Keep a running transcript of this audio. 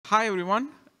Hi, everyone.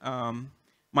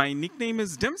 My nickname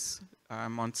is Dims.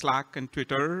 I'm on Slack and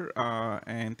Twitter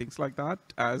and things like that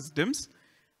as Dims.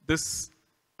 This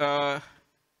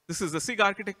is the SIG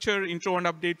Architecture intro and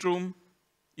update room.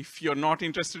 If you're not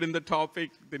interested in the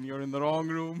topic, then you're in the wrong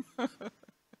room.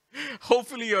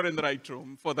 Hopefully, you're in the right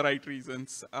room for the right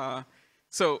reasons.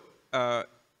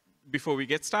 Before we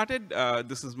get started,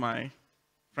 this is my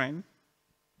friend.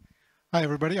 Hi,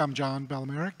 everybody. I'm John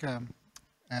Belamaric,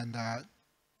 and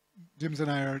Dims and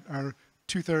I are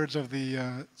 2/3 of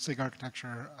the SIG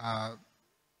Architecture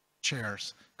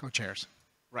co-chairs.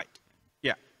 Right.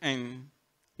 Yeah, and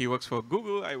he works for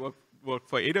Google. I work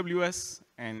for AWS,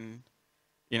 and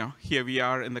here we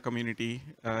are in the community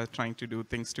trying to do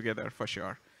things together for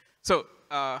sure. So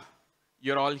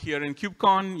you're all here in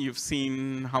KubeCon. You've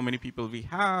seen how many people we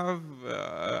have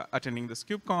attending this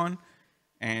KubeCon.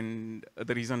 And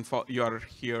the reason for you're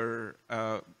here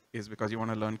is because you want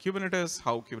to learn Kubernetes,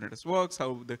 how Kubernetes works,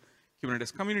 how the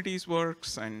Kubernetes communities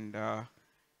works, and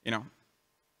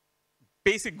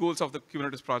basic goals of the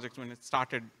Kubernetes project when it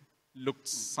started looked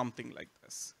something like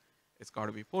this. It's got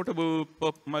to be portable,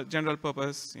 general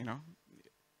purpose,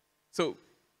 So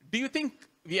do you think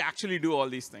we actually do all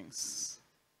these things?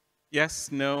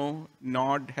 Yes, no,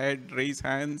 nod, head, raise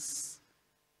hands.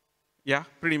 Yeah,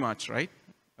 pretty much, right?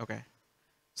 OK.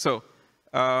 So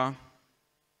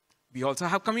we also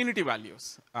have community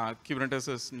values. Kubernetes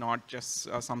is not just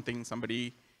something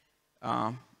somebody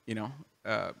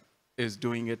is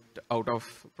doing it out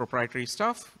of proprietary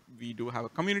stuff. We do have a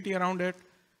community around it.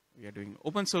 We are doing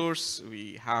open source.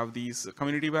 We have these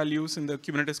community values in the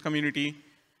Kubernetes community.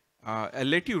 I'll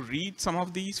let you read some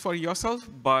of these for yourself.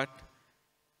 But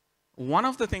one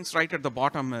of the things right at the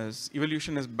bottom is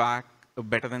evolution is back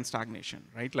better than stagnation,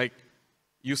 right? Like,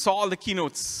 you saw all the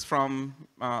keynotes from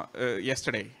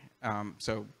yesterday.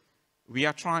 So we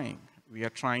are trying. We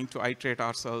are trying to iterate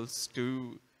ourselves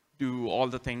to do all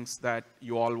the things that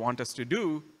you all want us to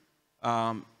do,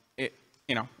 in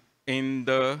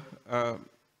the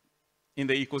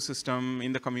ecosystem,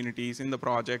 in the communities, in the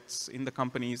projects, in the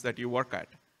companies that you work at.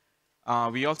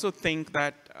 We also think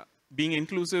that being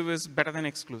inclusive is better than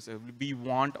exclusive. We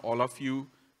want all of you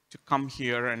to come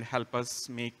here and help us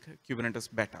make Kubernetes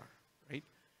better.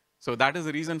 So that is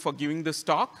the reason for giving this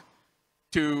talk,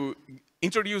 to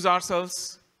introduce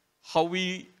ourselves, how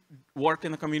we work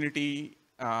in the community,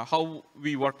 how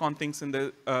we work on things in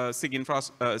the SIG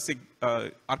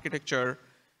architecture,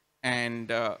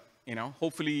 and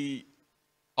hopefully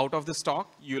out of this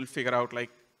talk, you'll figure out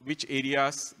like which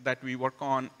areas that we work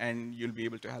on, and you'll be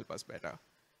able to help us better.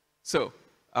 So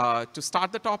to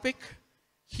start the topic,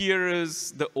 here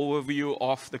is the overview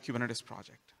of the Kubernetes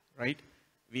project.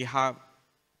 We have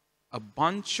a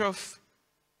bunch of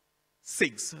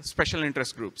SIGs, special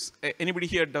interest groups. Anybody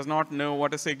here does not know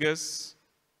what a SIG is?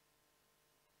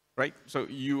 Right? So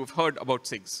you've heard about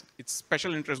SIGs. It's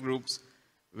special interest groups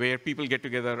where people get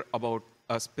together about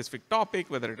a specific topic,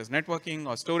 whether it is networking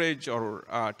or storage or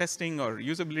testing or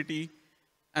usability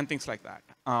and things like that.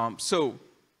 So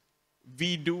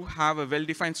we do have a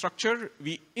well-defined structure.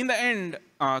 In the end,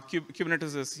 Kubernetes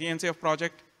is a CNCF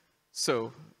project.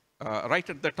 So right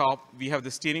at the top, we have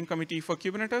the steering committee for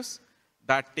Kubernetes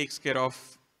that takes care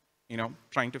of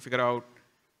trying to figure out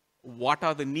what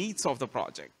are the needs of the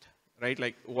project, right?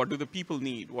 Like, what do the people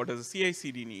need? What does the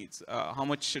CI/CD needs? How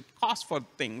much it costs for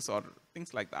things or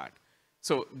things like that.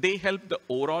 So they help the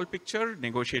overall picture,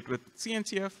 negotiate with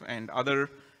CNCF and other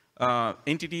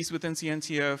entities within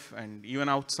CNCF, and even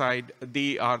outside.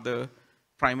 They are the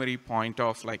primary point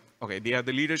of they are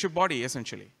the leadership body,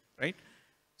 essentially, right?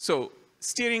 So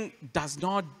steering does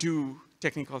not do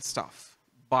technical stuff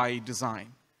by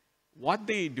design. What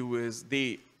they do is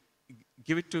they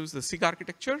give it to the SIG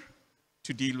architecture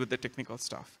to deal with the technical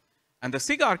stuff. And the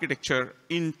SIG architecture,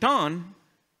 in turn,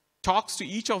 talks to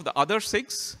each of the other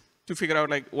SIGs to figure out,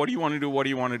 what do you want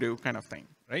to do, kind of thing,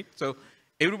 right? So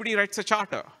everybody writes a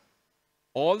charter.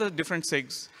 All the different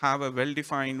SIGs have a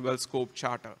well-defined, well-scoped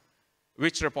charter.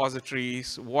 Which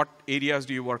repositories, what areas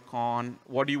do you work on,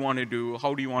 what do you want to do,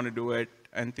 how do you want to do it,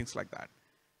 and things like that.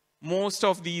 Most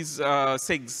of these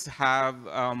SIGs have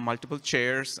multiple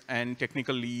chairs and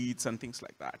technical leads and things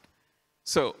like that.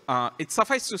 So it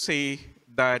suffices to say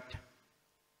that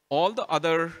all the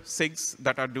other SIGs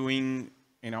that are doing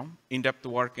in-depth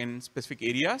work in specific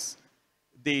areas,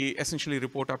 they essentially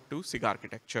report up to SIG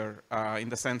architecture in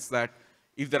the sense that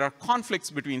if there are conflicts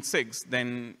between SIGs,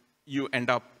 then you end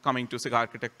up coming to SIG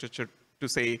architecture to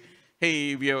say,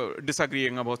 hey, we are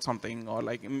disagreeing about something, or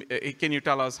can you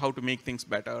tell us how to make things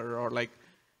better, or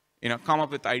come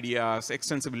up with ideas,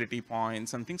 extensibility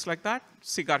points, and things like that.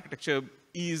 SIG architecture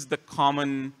is the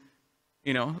common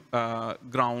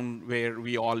ground where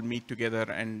we all meet together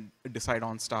and decide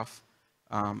on stuff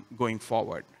going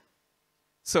forward.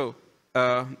 So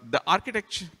the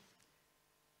architecture,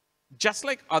 just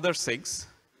like other SIGs,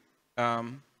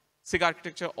 SIG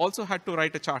Architecture also had to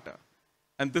write a charter.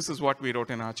 And this is what we wrote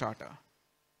in our charter.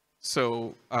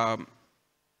 So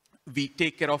we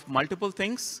take care of multiple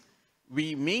things.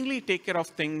 We mainly take care of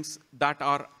things that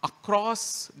are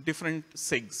across different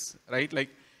SIGs, right? Like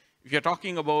if you're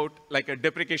talking about like a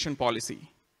deprecation policy,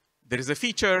 there is a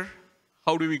feature,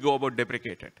 how do we go about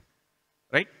deprecate it,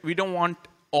 right? We don't want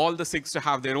all the SIGs to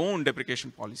have their own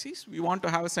deprecation policies. We want to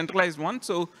have a centralized one,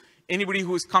 so anybody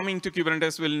who is coming to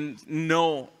Kubernetes will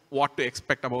know what to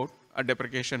expect about a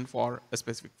deprecation for a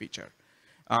specific feature.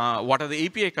 What are the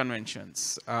API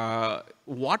conventions?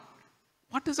 What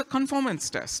is a conformance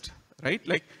test, right?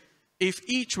 Like, if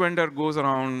each vendor goes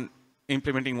around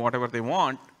implementing whatever they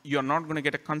want, you're not going to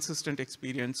get a consistent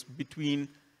experience between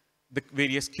the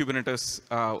various Kubernetes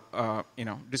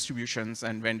distributions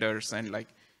and vendors, and like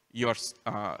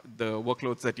the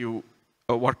workloads that you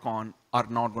work on are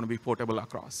not going to be portable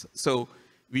across. So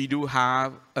we do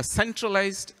have a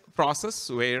centralized process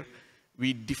where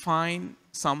we define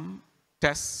some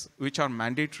tests which are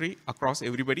mandatory across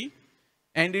everybody.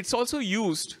 And it's also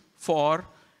used for,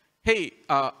 hey,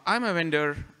 I'm a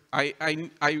vendor. I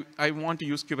want to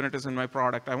use Kubernetes in my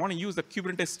product. I want to use the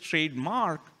Kubernetes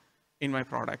trademark in my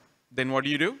product. Then what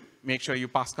do? Make sure you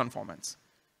pass conformance.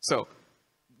 So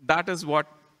that is what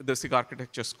the SIG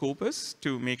architecture scope is,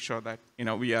 to make sure that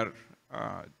we are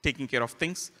taking care of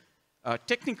things,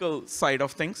 technical side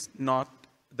of things, not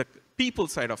the people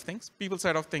side of things. People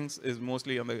side of things is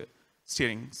mostly on the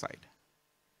steering side.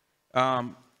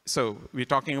 So we're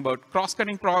talking about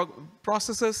cross-cutting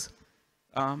processes.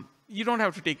 You don't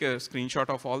have to take a screenshot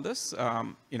of all this.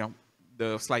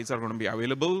 The slides are going to be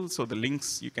available, so the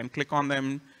links, you can click on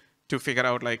them to figure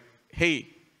out like, hey,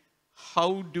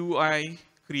 how do I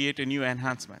create a new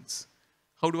enhancements?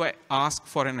 How do I ask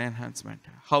for an enhancement?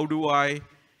 How do I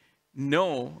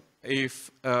know if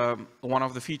one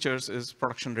of the features is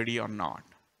production ready or not,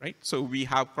 right? So we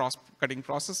have cross-cutting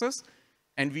processes,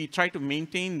 and we try to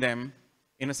maintain them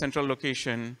in a central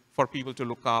location for people to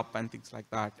look up and things like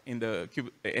that in the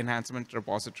enhancement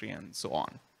repository and so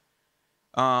on.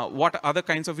 What other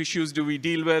kinds of issues do we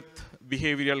deal with?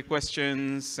 Behavioral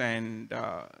questions, and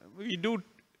we do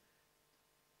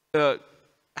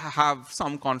have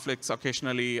some conflicts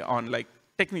occasionally on like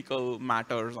technical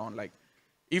matters, on like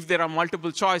if there are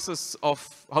multiple choices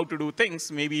of how to do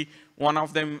things, maybe one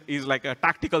of them is like a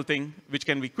tactical thing which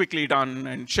can be quickly done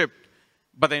and shipped,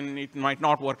 but then it might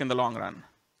not work in the long run,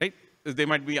 right? There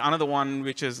might be another one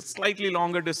which is slightly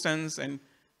longer distance and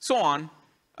so on.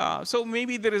 So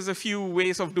maybe there is a few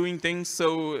ways of doing things.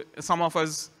 So some of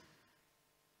us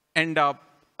end up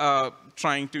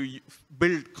trying to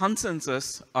build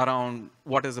consensus around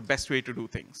what is the best way to do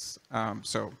things.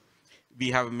 So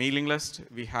we have a mailing list,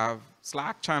 we have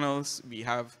Slack channels, we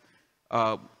have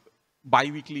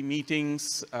bi-weekly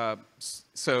meetings.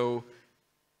 So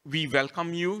we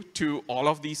welcome you to all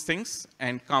of these things,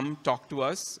 and come talk to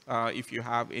us if you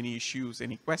have any issues,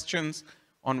 any questions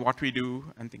on what we do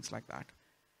and things like that.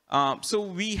 So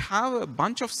we have a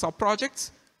bunch of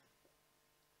sub-projects.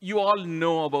 You all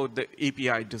know about the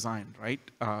API design, right?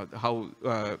 How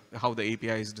the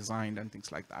API is designed and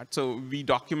things like that. So we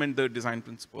document the design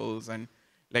principles and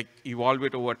like evolve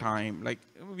it over time. Like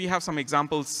we have some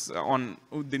examples on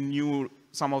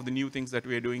some of the new things that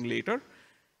we are doing later.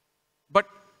 But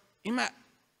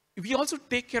we also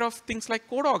take care of things like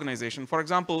code organization. For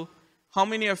example, how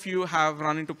many of you have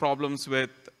run into problems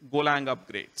with Golang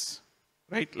upgrades,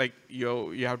 right? Like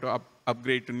you have to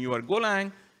upgrade to newer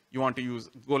Golang. You want to use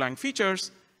Golang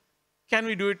features. Can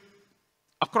we do it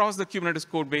across the Kubernetes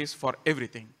code base for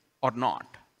everything or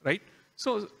not, right?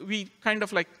 So we kind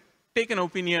of like take an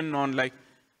opinion on like,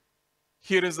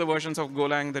 here is the versions of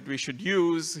Golang that we should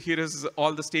use. Here is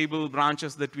all the stable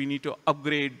branches that we need to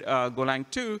upgrade Golang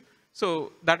to.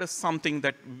 So that is something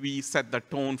that we set the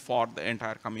tone for the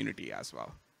entire community as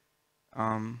well.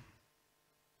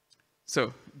 So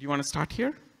do you want to start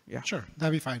here? Yeah. Sure,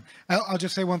 that'd be fine. I'll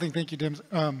just say one thing. Thank you, Dims.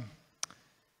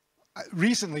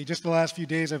 Recently, just the last few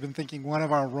days, I've been thinking one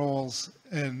of our roles,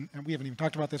 and we haven't even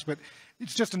talked about this, but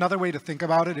it's just another way to think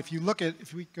about it. If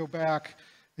we go back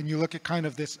and you look at kind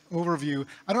of this overview,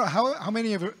 I don't know, how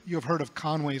many of you have heard of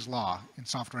Conway's Law in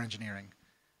software engineering?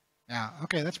 Yeah,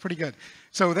 okay, that's pretty good.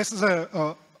 So this is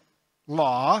a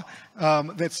law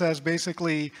that says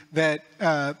basically that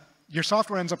your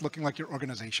software ends up looking like your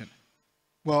organization.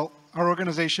 Well, our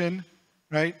organization,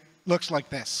 right, looks like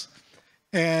this.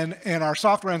 And our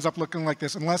software ends up looking like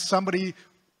this unless somebody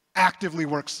actively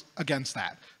works against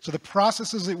that. So the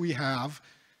processes that we have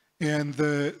and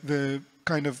the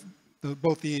kind of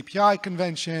both the API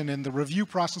convention and the review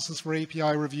processes for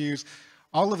API reviews,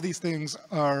 all of these things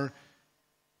are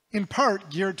in part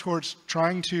geared towards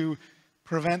trying to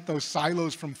prevent those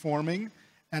silos from forming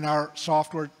and our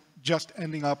software just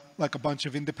ending up like a bunch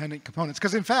of independent components.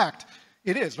 Because in fact,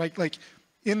 it is, right? Like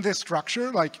in this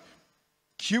structure, like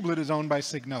Kubelet is owned by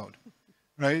SIG Node,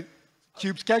 right?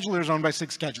 Kube Scheduler is owned by SIG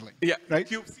Scheduling. Yeah, right?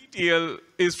 Kube CTL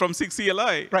is from SIG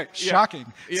CLI. Right, yeah.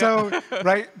 shocking. Yeah. So,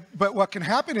 right, but what can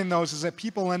happen in those is that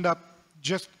people end up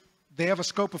they have a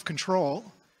scope of control,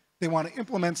 they want to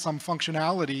implement some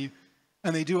functionality,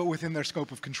 and they do it within their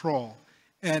scope of control.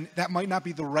 And that might not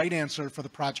be the right answer for the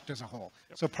project as a whole.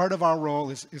 Yep. So part of our role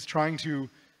is trying to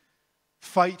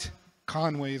fight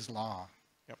Conway's law.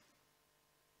 Yep.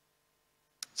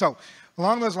 So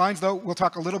along those lines, though, we'll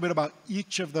talk a little bit about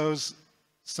each of those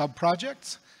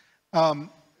sub-projects. API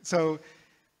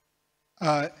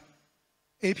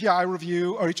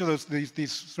review, or each of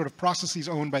these sort of processes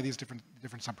owned by these different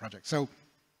sub-projects. So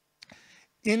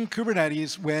in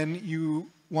Kubernetes, when you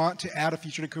want to add a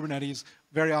feature to Kubernetes,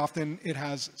 very often it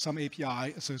has some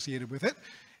API associated with it.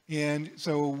 And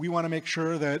so we want to make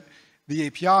sure that the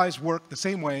APIs work the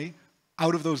same way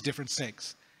out of those different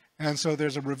SIGs. And so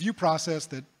there's a review process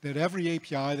that every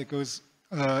API that goes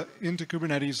into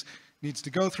Kubernetes needs to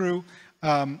go through,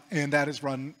 and that is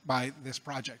run by this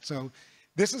project. So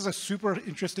this is a super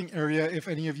interesting area if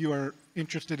any of you are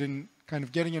interested in kind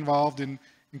of getting involved in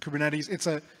Kubernetes.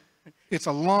 It's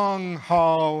a long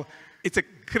haul. It's a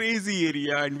crazy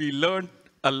area, and we learned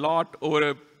a lot over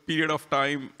a period of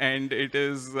time, and it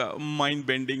is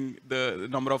mind-bending, the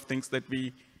number of things that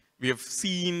we have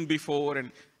seen before.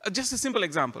 And just a simple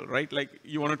example, right? Like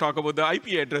you want to talk about the IP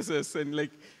addresses and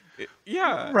like,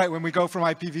 yeah. Right, when we go from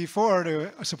IPv4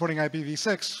 to supporting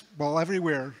IPv6, well,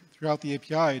 everywhere throughout the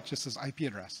API, it just says IP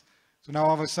address. So now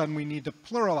all of a sudden we need to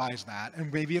pluralize that,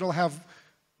 and maybe it'll have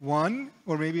one,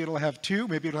 or maybe it'll have two,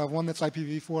 maybe it'll have one that's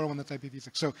IPv4 and one that's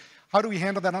IPv6. So how do we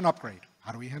handle that on upgrade?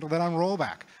 How do we handle that on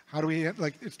rollback? How do we,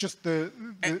 like, it's just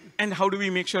and how do we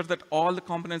make sure that all the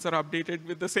components are updated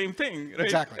with the same thing, right?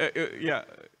 Exactly. Yeah,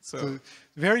 so.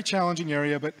 Very challenging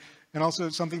area, and also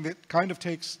something that kind of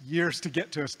takes years to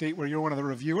get to a state where you're one of the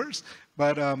reviewers,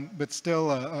 but still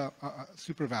a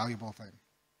super valuable thing.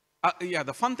 Yeah,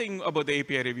 the fun thing about the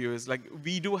API review is like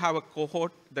we do have a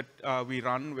cohort that we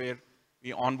run where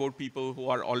we onboard people who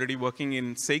are already working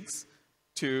in SIGs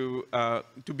to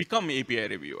become API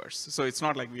reviewers. So it's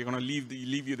not like we're going to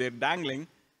leave you there dangling.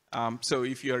 So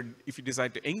if you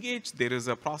decide to engage, there is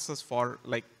a process for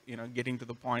like getting to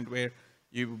the point where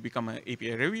you become an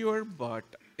API reviewer, but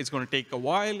it's going to take a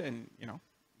while, and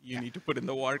you need to put in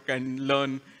the work and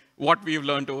learn what we've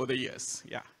learned over the years.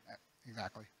 Yeah.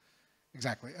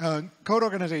 Exactly. Code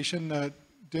organization,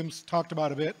 Dim's talked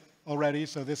about a bit already.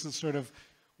 So this is sort of,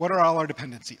 what are all our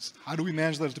dependencies? How do we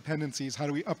manage those dependencies? How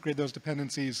do we upgrade those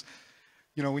dependencies?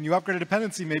 When you upgrade a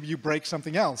dependency, maybe you break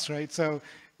something else, right? So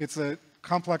it's a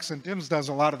complex, and Dim's does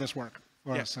a lot of this work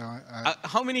for us. So,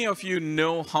 how many of you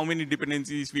know how many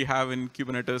dependencies we have in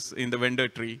Kubernetes in the vendor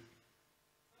tree?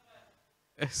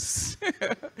 It's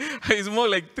more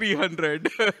like 300.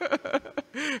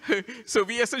 So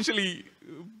we essentially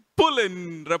pull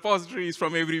in repositories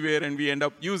from everywhere, and we end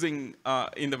up using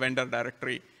in the vendor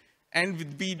directory.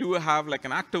 And we do have like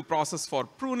an active process for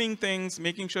pruning things,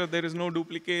 making sure there is no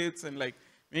duplicates, and like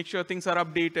make sure things are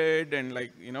updated, and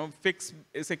like fix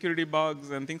security bugs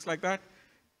and things like that.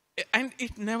 And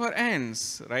it never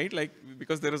ends, right? Like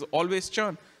because there is always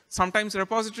churn. Sometimes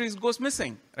repositories goes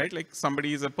missing, right? Like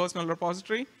somebody is a personal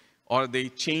repository, or they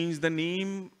change the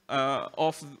name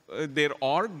of their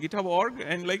org, GitHub org,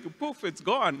 and like poof, it's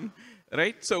gone,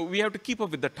 right? So we have to keep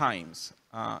up with the times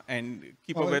and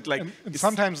keep up with like. And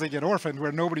sometimes they get orphaned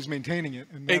where nobody's maintaining it.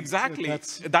 And exactly,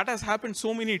 that has happened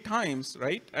so many times,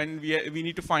 right? And we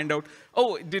need to find out.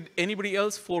 Oh, did anybody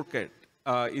else fork it?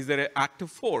 Is there an active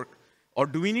fork? Or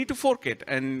do we need to fork it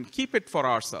and keep it for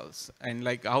ourselves? And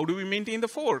like, how do we maintain the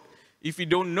fork if we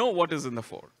don't know what is in the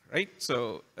fork, right?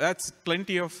 So that's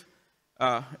plenty of,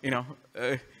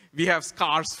 we have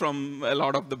scars from a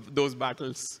lot of those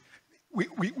battles.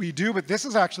 We do, but this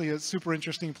is actually a super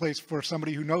interesting place for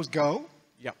somebody who knows Go,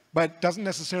 but doesn't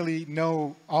necessarily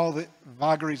know all the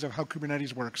vagaries of how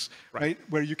Kubernetes works, right?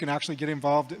 Where you can actually get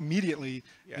involved immediately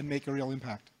and make a real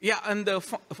impact. Yeah, and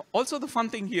also the fun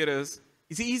thing here is,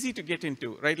 it's easy to get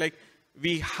into, right? Like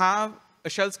we have a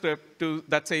shell script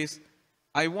that says,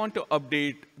 I want to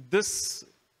update this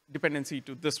dependency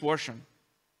to this version,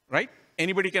 right?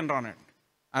 Anybody can run it.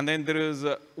 And then there is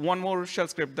one more shell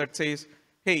script that says,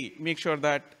 hey, make sure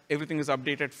that everything is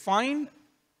updated fine.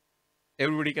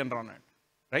 Everybody can run it,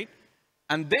 right?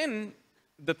 And then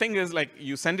the thing is, like,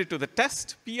 you send it to the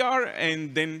test PR,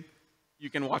 and then you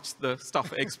can watch the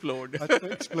stuff explode. That's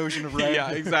the explosion of red.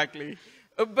 Yeah, exactly.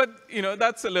 But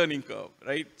that's a learning curve,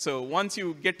 right? So once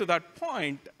you get to that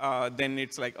point, then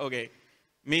it's like, okay,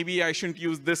 maybe I shouldn't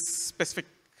use this specific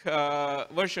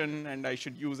version, and I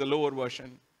should use a lower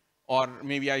version. Or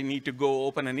maybe I need to go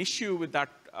open an issue with that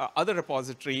other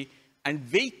repository and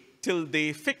wait till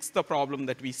they fix the problem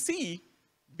that we see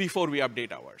before we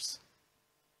update ours.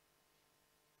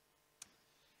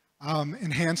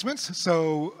 Enhancements.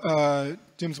 So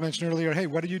Jim's mentioned earlier, hey,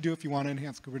 what do you do if you want to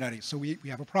enhance Kubernetes? So we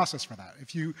have a process for that.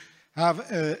 If you have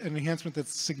an enhancement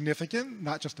that's significant,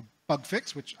 not just a bug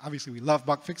fix, which obviously we love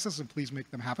bug fixes, and please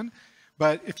make them happen.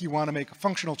 But if you want to make a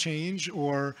functional change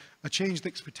or a change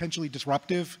that's potentially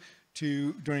disruptive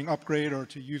during upgrade or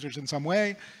to users in some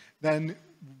way, then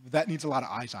that needs a lot of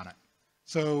eyes on it.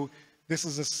 So this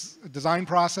is a design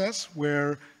process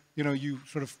where you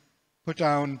sort of put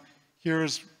down,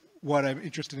 here's what I'm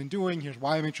interested in doing, here's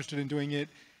why I'm interested in doing it,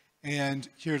 and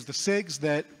here's the SIGs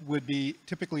that would be,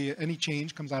 typically any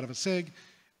change comes out of a SIG.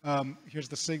 Here's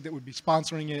the SIG that would be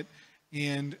sponsoring it,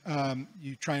 and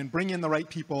you try and bring in the right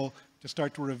people to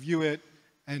start to review it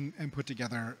and put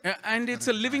together. And it's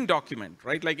a living document,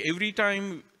 right? Like every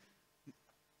time,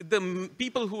 the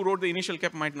people who wrote the initial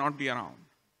KEP might not be around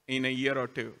in a year or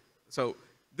two. So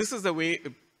this is the way,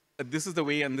 and this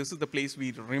is the place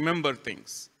we remember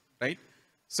things, right?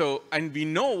 So, and we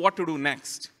know what to do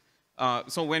next.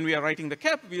 So when we are writing the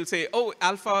KEP, we'll say, oh,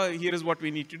 alpha, here is what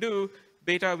we need to do.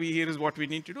 Beta, here is what we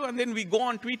need to do. And then we go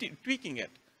on tweaking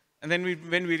it. And then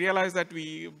when we realize that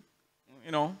we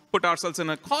put ourselves in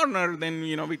a corner, then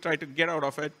we try to get out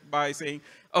of it by saying,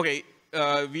 okay,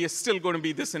 we are still going to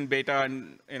be this in beta,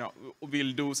 and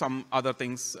we'll do some other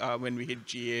things when we hit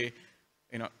GA,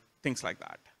 things like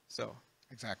that. So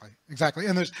exactly.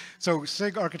 And so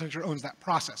SIG Architecture owns that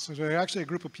process. So there's actually a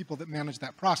group of people that manage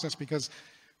that process because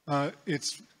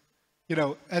it's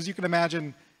as you can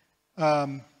imagine,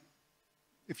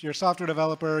 if you're a software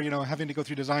developer, having to go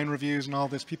through design reviews and all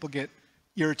this, people get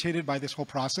irritated by this whole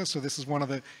process. So this is one of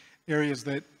the areas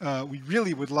that we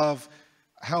really would love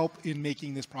help in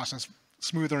making this process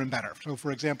smoother and better. So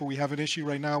for example, we have an issue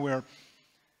right now where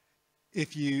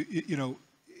if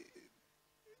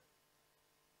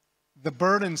the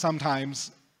burden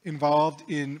sometimes involved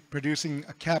in producing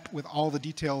a KEP with all the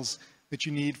details that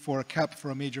you need for a KEP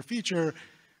for a major feature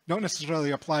don't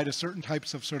necessarily apply to certain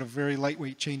types of sort of very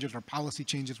lightweight changes or policy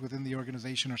changes within the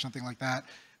organization or something like that.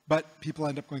 But people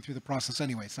end up going through the process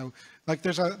anyway. So like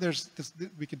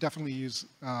we could definitely use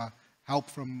help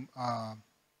from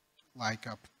like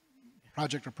a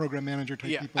project or program manager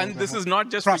type people. And this is not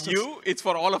just for you, it's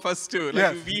for all of us too.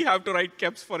 Like we have to write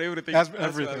KEPs for everything.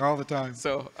 Everything, all the time.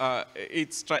 So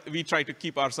we try to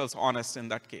keep ourselves honest in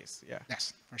that case, yeah.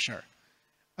 Yes, for sure.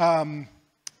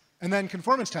 And then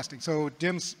conformance testing. So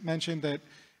Dim's mentioned that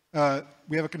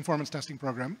we have a conformance testing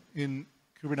program in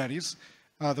Kubernetes.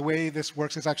 The way this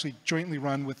works is actually jointly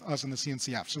run with us and the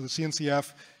CNCF. So the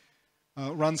CNCF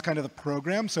runs kind of the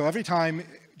program. So every time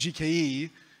GKE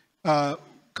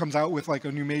comes out with like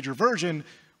a new major version,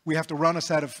 we have to run a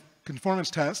set of conformance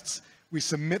tests. We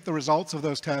submit the results of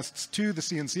those tests to the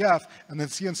CNCF, and then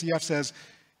CNCF says,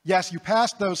 yes, you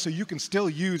passed those, so you can still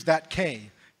use that K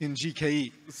in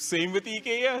GKE. Same with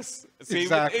EKS. Same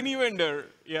with any vendor.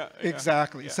 Yeah.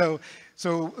 Exactly. Yeah.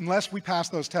 So unless we pass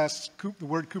those tests, the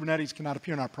word Kubernetes cannot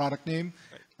appear in our product name.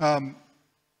 Right.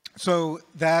 So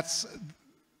that's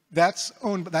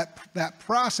owned. That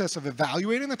process of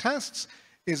evaluating the tests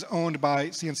is owned by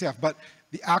CNCF, but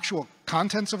the actual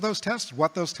contents of those tests,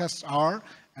 what those tests are,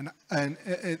 and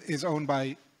it is owned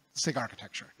by SIG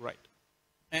Architecture. Right.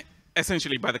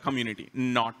 Essentially by the community,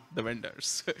 not the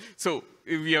vendors. So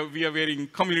we are wearing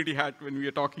community hat when we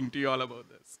are talking to you all about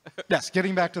this. Yes,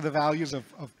 getting back to the values of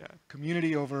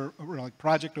community over, like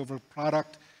project over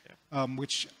product,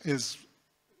 which is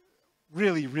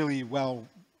really, really well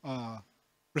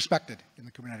respected in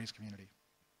the Kubernetes community.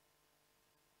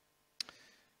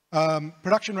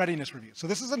 Production readiness review. So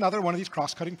this is another one of these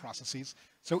cross-cutting processes.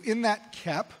 So in that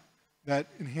KEP, that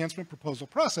enhancement proposal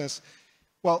process,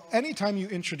 well, anytime you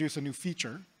introduce a new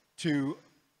feature to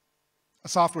a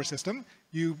software system,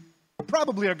 you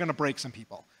probably are going to break some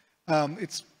people.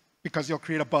 It's because you'll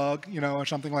create a bug, or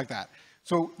something like that.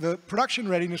 So the production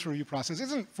readiness review process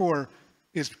isn't for,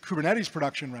 is Kubernetes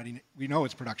production ready? We know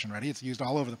it's production ready. It's used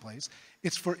all over the place.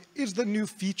 It's for, is the new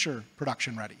feature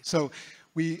production ready? So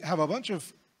we have a bunch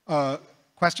of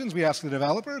questions we ask the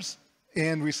developers,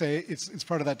 and we say it's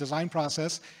part of that design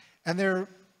process. And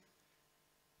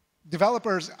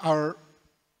developers are,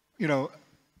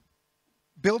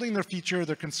 building their feature.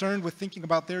 They're concerned with thinking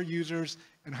about their users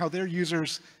and how they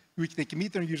can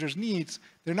meet their users' needs.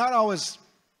 They're not always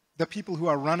the people who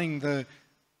are running the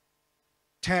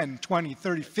 10, 20,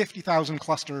 30, 50,000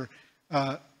 cluster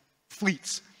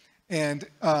fleets. And,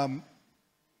 at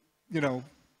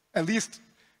least,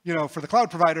 for the cloud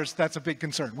providers, that's a big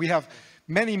concern. We have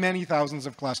many, many thousands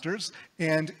of clusters.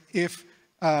 And if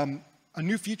a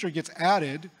new feature gets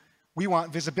added, we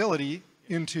want visibility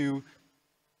into,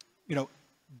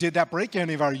 did that break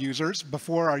any of our users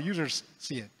before our users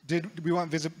see it? We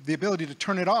want the ability to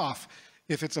turn it off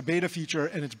if it's a beta feature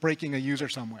and it's breaking a user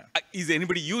somewhere. Is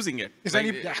anybody using it?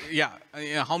 Yeah.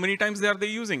 How many times are they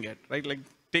using it, right? Like,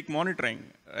 take monitoring,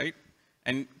 right?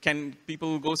 And can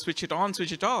people go switch it on,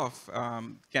 switch it off?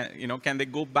 Can they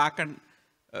go back and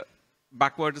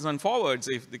backwards and forwards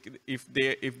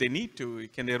if they need to?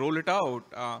 Can they roll it out?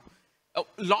 A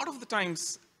lot of the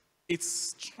times,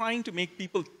 it's trying to make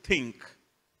people think,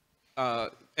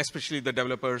 especially the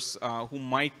developers who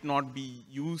might not be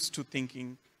used to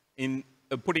thinking in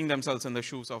putting themselves in the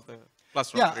shoes of the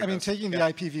cluster operators. I mean, taking the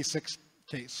IPv6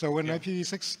 case. So when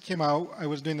IPv6 came out, I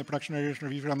was doing the production iteration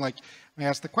review, and I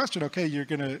asked the question, okay,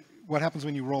 what happens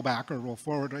when you roll back or roll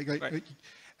forward? Right? And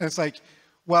it's like,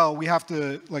 well, we have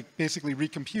to basically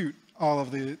recompute all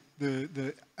of the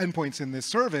endpoints in this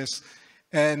service.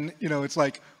 And, it's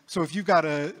like, so if you've got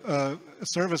a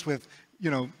service with,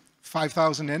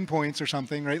 5,000 endpoints or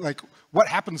something, right? Like, what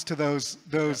happens to those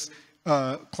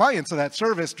clients of that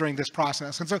service during this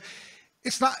process? And so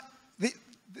it's not,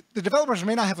 the developers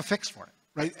may not have a fix for it,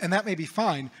 right? And that may be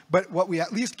fine, but what we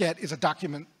at least get is a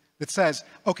document that says,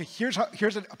 okay, here's a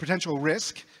potential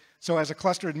risk. So as a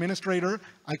cluster administrator,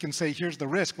 I can say, here's the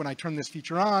risk when I turn this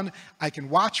feature on. I can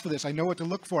watch for this. I know what to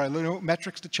look for. I know what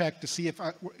metrics to check to see if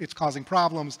it's causing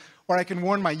problems. Or I can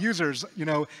warn my users,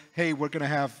 hey, we're going to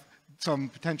have some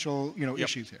potential,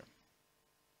 issues here.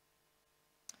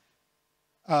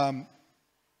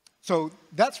 So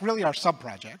that's really our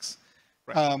sub-projects.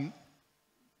 Right.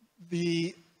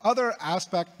 The other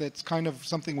aspect that's kind of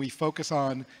something we focus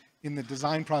on in the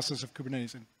design process of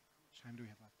Kubernetes, and how much time do we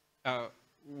have left?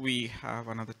 We have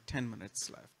another 10 minutes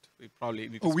left. We probably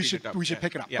need to speed it up. We should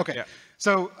pick it up. Yeah, okay. Yeah.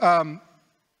 So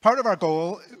part of our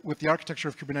goal with the architecture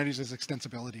of Kubernetes is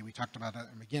extensibility. We talked about that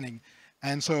in the beginning.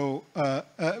 And so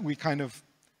we kind of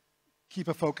keep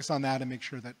a focus on that and make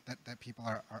sure that people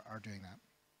are doing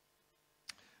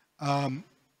that.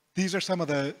 These are some of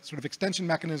the sort of extension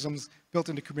mechanisms built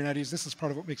into Kubernetes. This is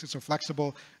part of what makes it so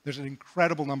flexible. There's an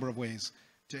incredible number of ways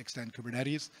to extend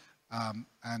Kubernetes. And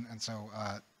so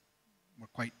we're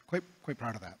quite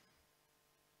proud of that.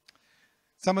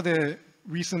 Some of the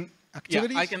recent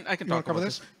activities. Yeah, I can talk about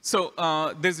this. So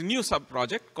there's a new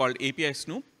sub-project called API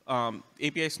Snoop.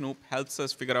 API Snoop helps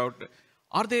us figure out,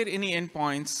 are there any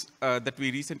endpoints that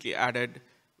we recently added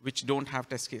which don't have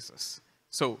test cases?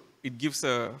 So it gives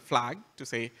a flag to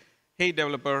say, hey,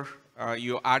 developer,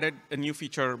 you added a new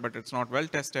feature, but it's not well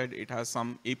tested. It has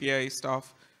some API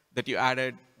stuff that you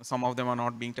added. Some of them are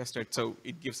not being tested. So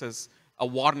it gives us a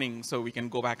warning so we can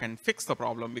go back and fix the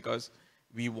problem, because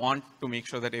we want to make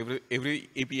sure that every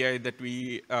API that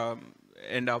we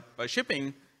end up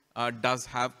shipping does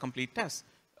have complete tests.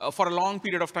 For a long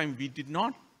period of time, we did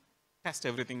not test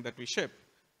everything that we ship.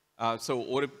 So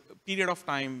over a period of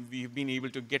time, we've been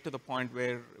able to get to the point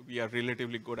where we are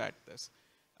relatively good at this.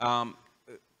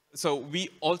 So we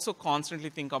also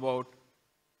constantly think about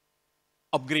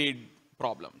upgrade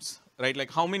problems, right?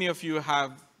 Like, how many of you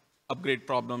have upgrade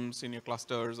problems in your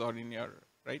clusters or in your,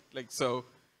 right? Like, so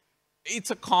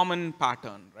it's a common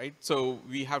pattern, right? So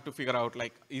we have to figure out,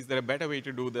 like, is there a better way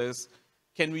to do this?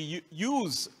 Can we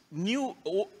use new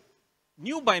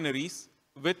binaries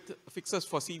with fixes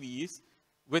for CVEs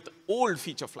with old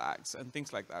feature flags and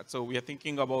things like that? So we are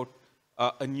thinking about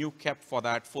a new KEP for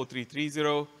that,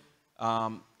 4330.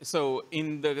 So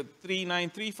in the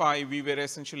 3935, we were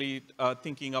essentially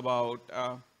thinking about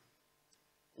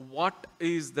what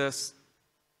is the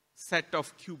set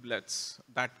of kubelets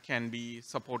that can be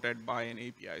supported by an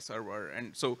API server.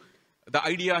 And so the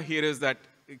idea here is that,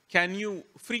 can you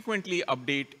frequently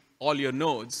update all your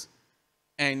nodes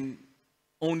and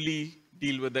only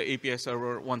deal with the API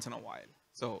server once in a while?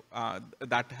 So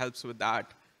that helps with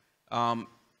that.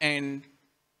 And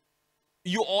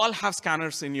you all have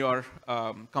scanners in your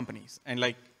companies. And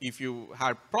like, if you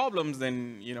have problems,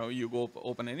 then you go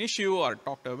open an issue or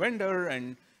talk to a vendor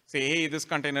and say, hey, this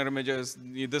container image is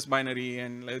this binary,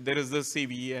 and like, there is this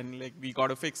CV, and like, we got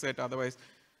to fix it. Otherwise,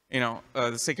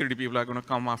 the security people are going to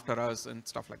come after us and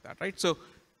stuff like that, right? So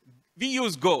we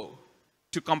use Go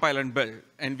to compile and build,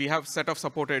 and we have set of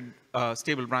supported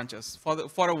stable branches.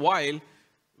 For a while,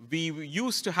 we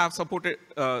used to have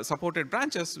supported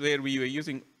branches where we were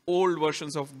using old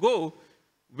versions of Go,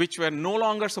 which were no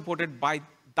longer supported by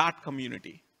that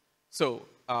community. So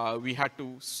we had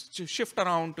to shift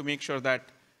around to make sure that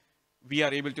we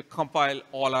are able to compile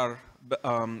all our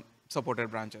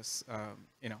supported branches.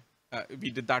 We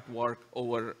did that work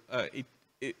over,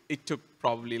 it took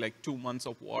probably like 2 months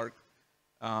of work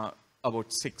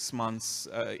about 6 months,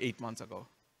 8 months ago.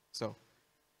 So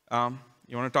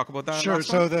you want to talk about that? Sure.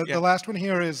 So the last one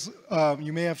here is,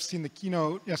 you may have seen the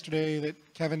keynote yesterday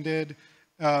that Kevin did.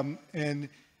 And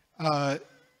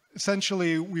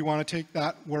essentially, we want to take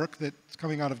that work that's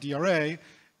coming out of DRA,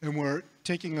 and we're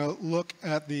taking a look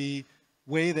at the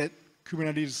way that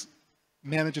Kubernetes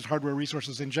manages hardware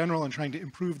resources in general and trying to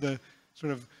improve the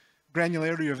sort of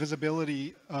granularity or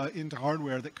visibility into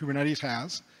hardware that Kubernetes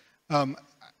has.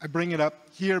 I bring it up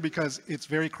here because it's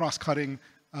very cross-cutting.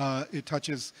 It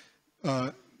touches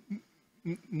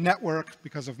network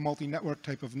because of multi-network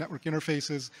type of network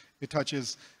interfaces. It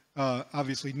touches,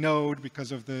 obviously, node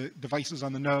because of the devices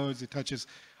on the nodes. It touches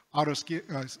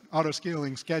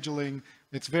auto-scaling, scheduling.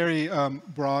 It's very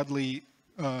broadly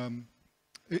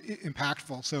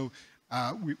impactful. So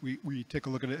we take a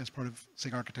look at it as part of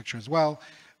SIG architecture as well.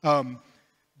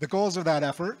 The goals of that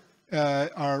effort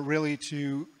are really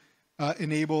to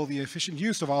enable the efficient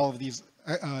use of all of these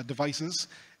devices,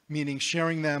 meaning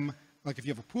sharing them, like if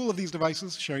you have a pool of these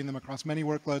devices, sharing them across many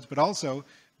workloads, but also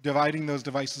dividing those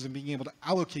devices and being able to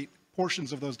allocate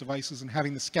portions of those devices and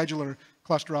having the scheduler,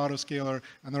 cluster autoscaler,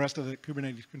 and the rest of the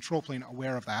Kubernetes control plane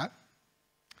aware of that.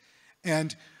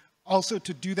 And also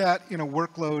to do that in a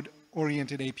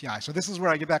workload-oriented API. So this is where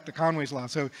I get back to Conway's law.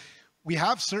 So we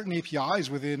have certain APIs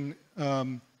within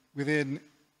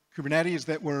Kubernetes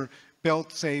that were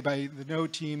built, say, by the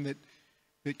node team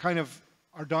that kind of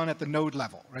are done at the node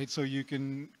level, right? So you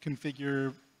can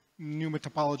configure NUMA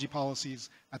topology policies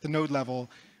at the node level,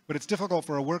 but it's difficult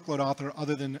for a workload author,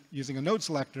 other than using a node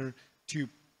selector, to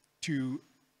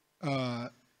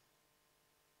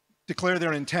declare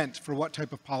their intent for what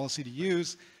type of policy to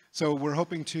use. So we're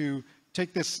hoping to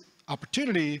take this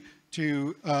opportunity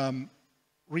to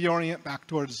reorient back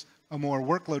towards a more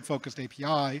workload-focused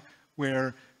API,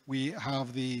 where we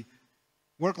have the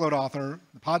workload author,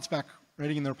 the pod spec,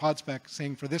 writing in their pod spec,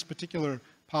 saying for this particular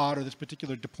pod or this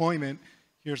particular deployment,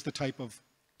 here's the type of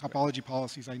topology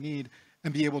policies I need,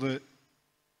 and be able to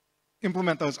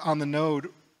implement those on the node,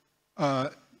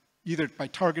 either by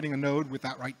targeting a node with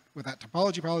that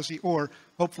topology policy, or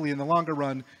hopefully in the longer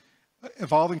run,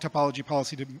 evolving topology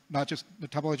policy to not just, the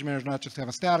topology manager not just have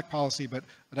a static policy, but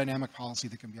a dynamic policy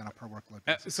that can be on a per workload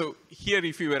basis. So here,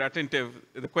 if you were attentive,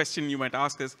 the question you might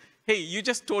ask is, hey, you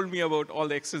just told me about all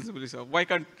the extensibility stuff. Why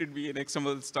can't it be an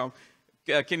XML stuff?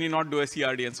 Can you not do a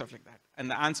CRD and stuff like that?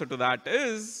 And the answer to that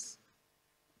is?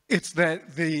 It's that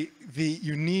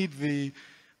you need the,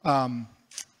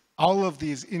 all of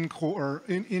these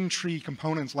in-tree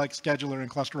components like scheduler and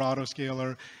cluster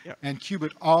autoscaler and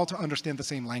Qubit, all to understand the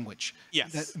same language.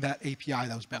 Yes. That API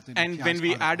that was built in. And when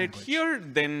we add it here,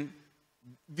 then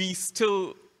we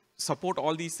still support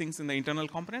all these things in the internal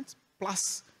components,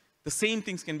 plus the same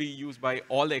things can be used by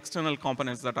all the external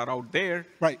components that are out there.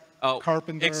 Right.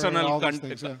 Carpenter, external, all those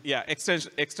things,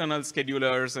 external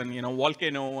schedulers and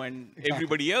Volcano and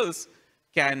everybody else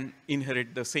can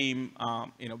inherit the same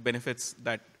benefits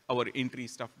that our in-tree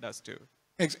stuff does too.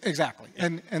 Exactly. Yeah.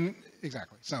 And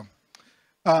exactly. So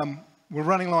we're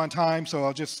running low on time, so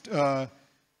I'll just I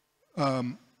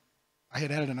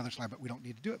had added another slide, but we don't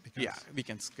need to do it because we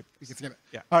can skip this. We can skip it.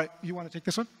 Yeah. All right. You want to take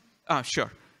this one?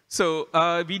 Sure. So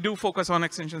we do focus on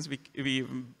extensions. We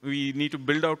need to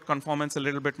build out conformance a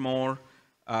little bit more.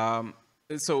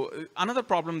 So another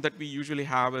problem that we usually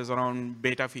have is around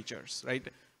beta features, right?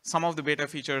 Some of the beta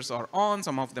features are on,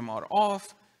 some of them are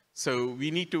off. So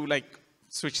we need to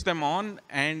switch them on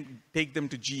and take them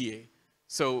to GA.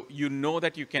 So you know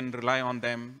that you can rely on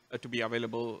them to be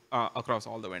available across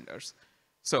all the vendors.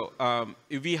 So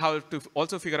we have to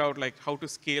also figure out how to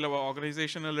scale our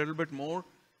organization a little bit more.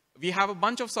 We have a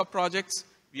bunch of sub-projects.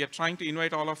 We are trying to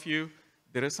invite all of you.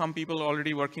 There are some people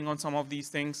already working on some of these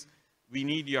things. We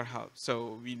need your help.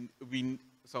 So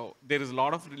so there is a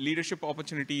lot of leadership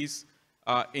opportunities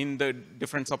in the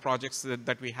different sub-projects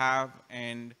that we have,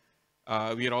 and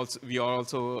we are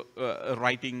also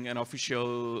writing an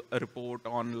official report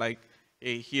on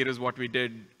hey, here is what we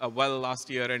did well last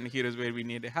year, and here is where we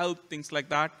need help, things like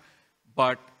that.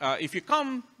 But if you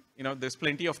come, there's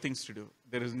plenty of things to do.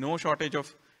 There is no shortage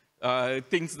of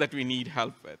things that we need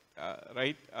help with,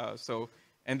 right?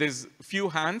 And there's few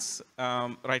hands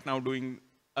right now doing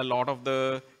a lot of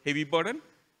the heavy burden,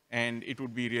 and it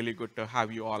would be really good to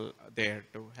have you all there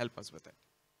to help us with it.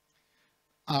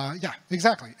 Yeah,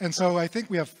 exactly. And so I think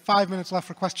we have 5 minutes left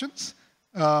for questions.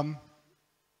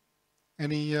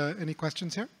 Any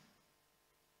questions here?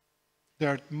 There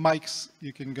are mics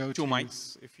you can go to. 2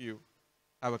 mics if you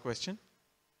have a question.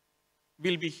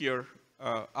 We'll be here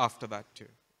after that too.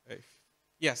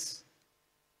 Yes,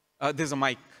 there's a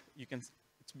mic.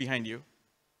 It's behind you.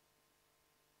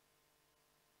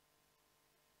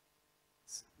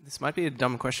 This might be a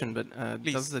dumb question, but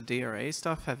does the DRA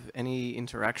stuff have any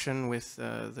interaction with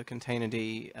the containerd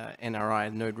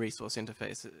NRI node resource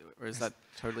interface, or is that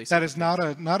totally separate? That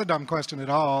is not a dumb question at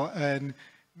all, and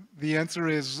the answer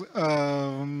is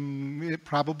it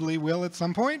probably will at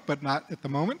some point, but not at the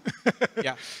moment.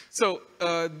 Yeah. So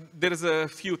there is a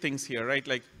few things here, right?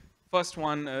 Like first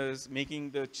one is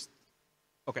making the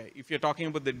if you're talking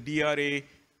about the DRA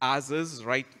as is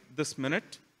right this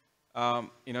minute.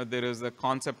 There is a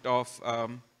concept of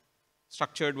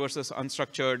structured versus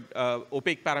unstructured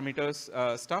opaque parameters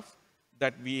stuff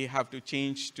that we have to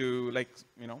change to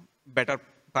better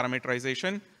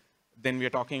parameterization. Then we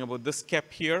are talking about this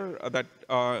KEP here that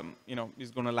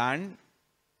is going to land.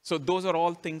 So those are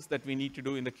all things that we need to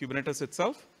do in the Kubernetes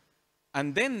itself.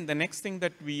 And then the next thing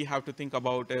that we have to think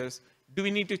about is, do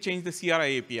we need to change the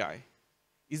CRI API?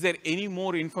 Is there any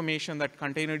more information that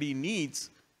containerd needs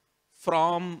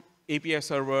from API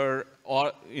server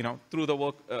or through the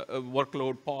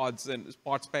workload pods and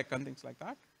pod spec and things like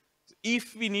that? So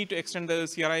if we need to extend the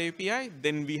CRI API,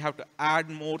 then we have to add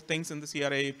more things in the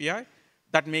CRI API.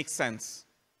 That makes sense.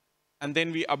 And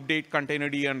then we update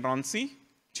containerd and runc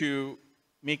to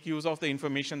make use of the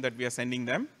information that we are sending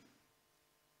them.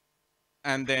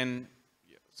 And then,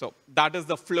 so that is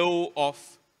the flow of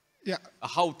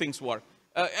how things work.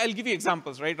 I'll give you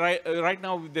examples, right? Right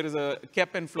now, there is a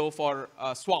KEP and flow for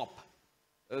swap.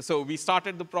 So we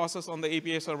started the process on the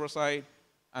API server side,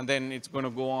 and then it's going to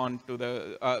go on to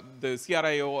the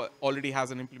CRIO already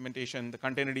has an implementation. The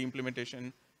containerd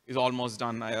implementation is almost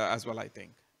done as well, I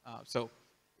think. So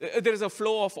there is a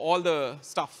flow of all the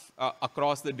stuff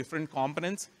across the different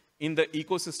components in the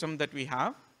ecosystem that we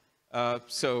have.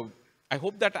 So I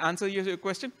hope that answers your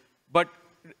question. But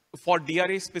for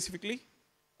DRA specifically,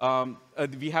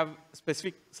 we have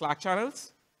specific Slack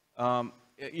channels.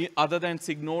 Other than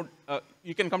SIG node,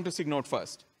 you can come to SIG node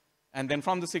first. And then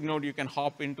from the SIG node, you can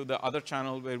hop into the other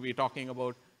channel where we're talking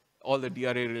about all the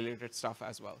DRA-related stuff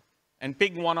as well. And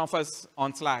pick one of us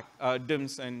on Slack,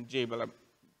 Dims and Jay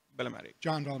Belamaric.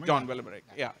 John Belamaric. John Belamaric,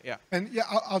 yeah. And yeah,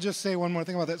 I'll just say one more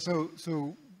thing about that. So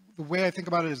the way I think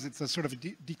about it is it's a sort of a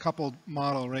decoupled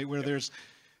model, right? Where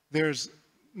there's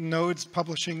nodes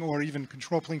publishing or even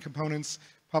control plane components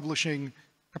publishing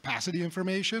capacity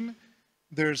information.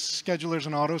 There's schedulers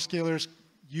and autoscalers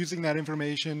using that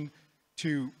information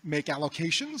to make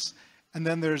allocations. And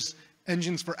then there's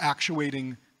engines for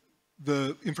actuating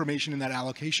the information in that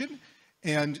allocation.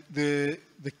 And the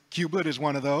kubelet is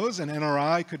one of those, and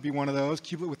NRI could be one of those.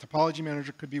 Kubelet with topology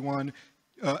manager could be one.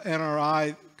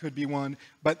 NRI could be one,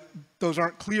 but those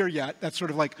aren't clear yet. That's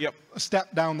sort of like a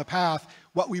step down the path.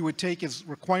 What we would take is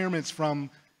requirements from,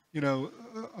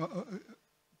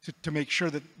 to make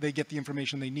sure that they get the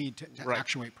information they need to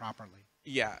actuate properly.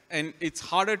 Yeah, and it's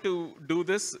harder to do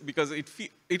this because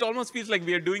it almost feels like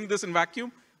we are doing this in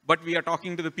vacuum, but we are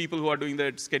talking to the people who are doing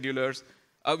the schedulers.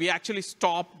 We actually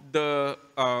stopped the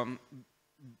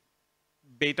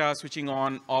beta switching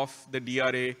on of the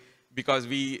DRA because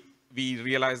we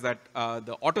realized that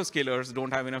the autoscalers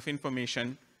don't have enough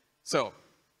information. So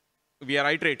we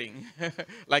are iterating.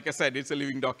 Like I said, it's a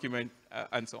living document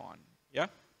and so on. Yeah?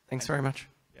 Thanks very much.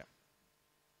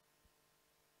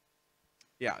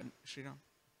 Yeah, Sriram.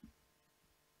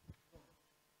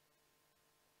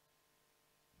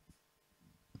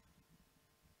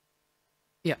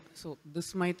 Yeah, so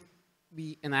this might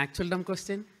be an actual dumb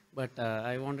question, but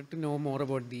I wanted to know more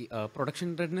about the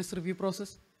production readiness review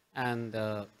process and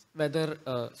whether,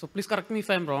 so please correct me if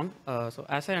I'm wrong. So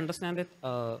as I understand it,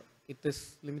 it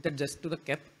is limited just to the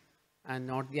KEP and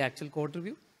not the actual code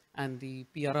review. And the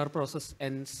PRR process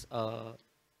ends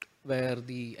where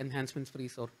the enhancements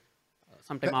freeze or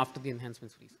sometime after the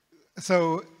enhancements freeze.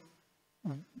 So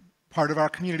part of our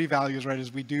community values, right,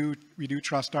 is we do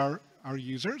trust our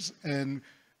users and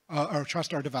or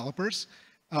trust our developers.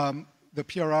 The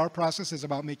PRR process is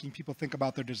about making people think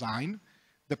about their design.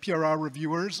 The PRR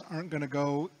reviewers aren't going to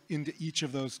go into each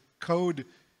of those code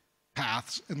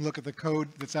paths and look at the code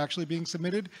that's actually being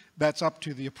submitted. That's up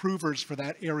to the approvers for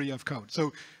that area of code.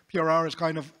 So PRR is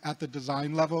kind of at the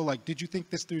design level, like, did you think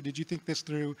this through? Did you think this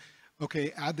through?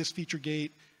 Okay, add this feature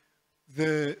gate.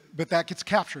 But that gets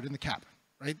captured in the cap,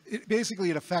 right? Basically,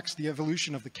 it affects the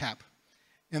evolution of the cap.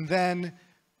 And then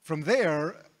from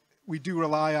there, we do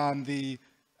rely on the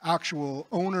actual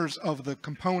owners of the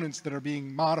components that are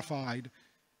being modified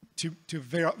to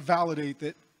validate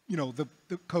that, you know, the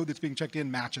code that's being checked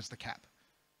in matches the cap.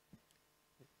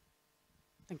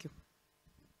 Thank you.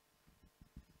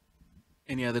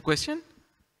 Any other question?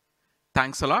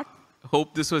 Thanks a lot.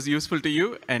 Hope this was useful to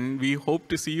you, and we hope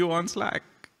to see you on Slack,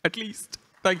 at least.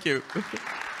 Thank you.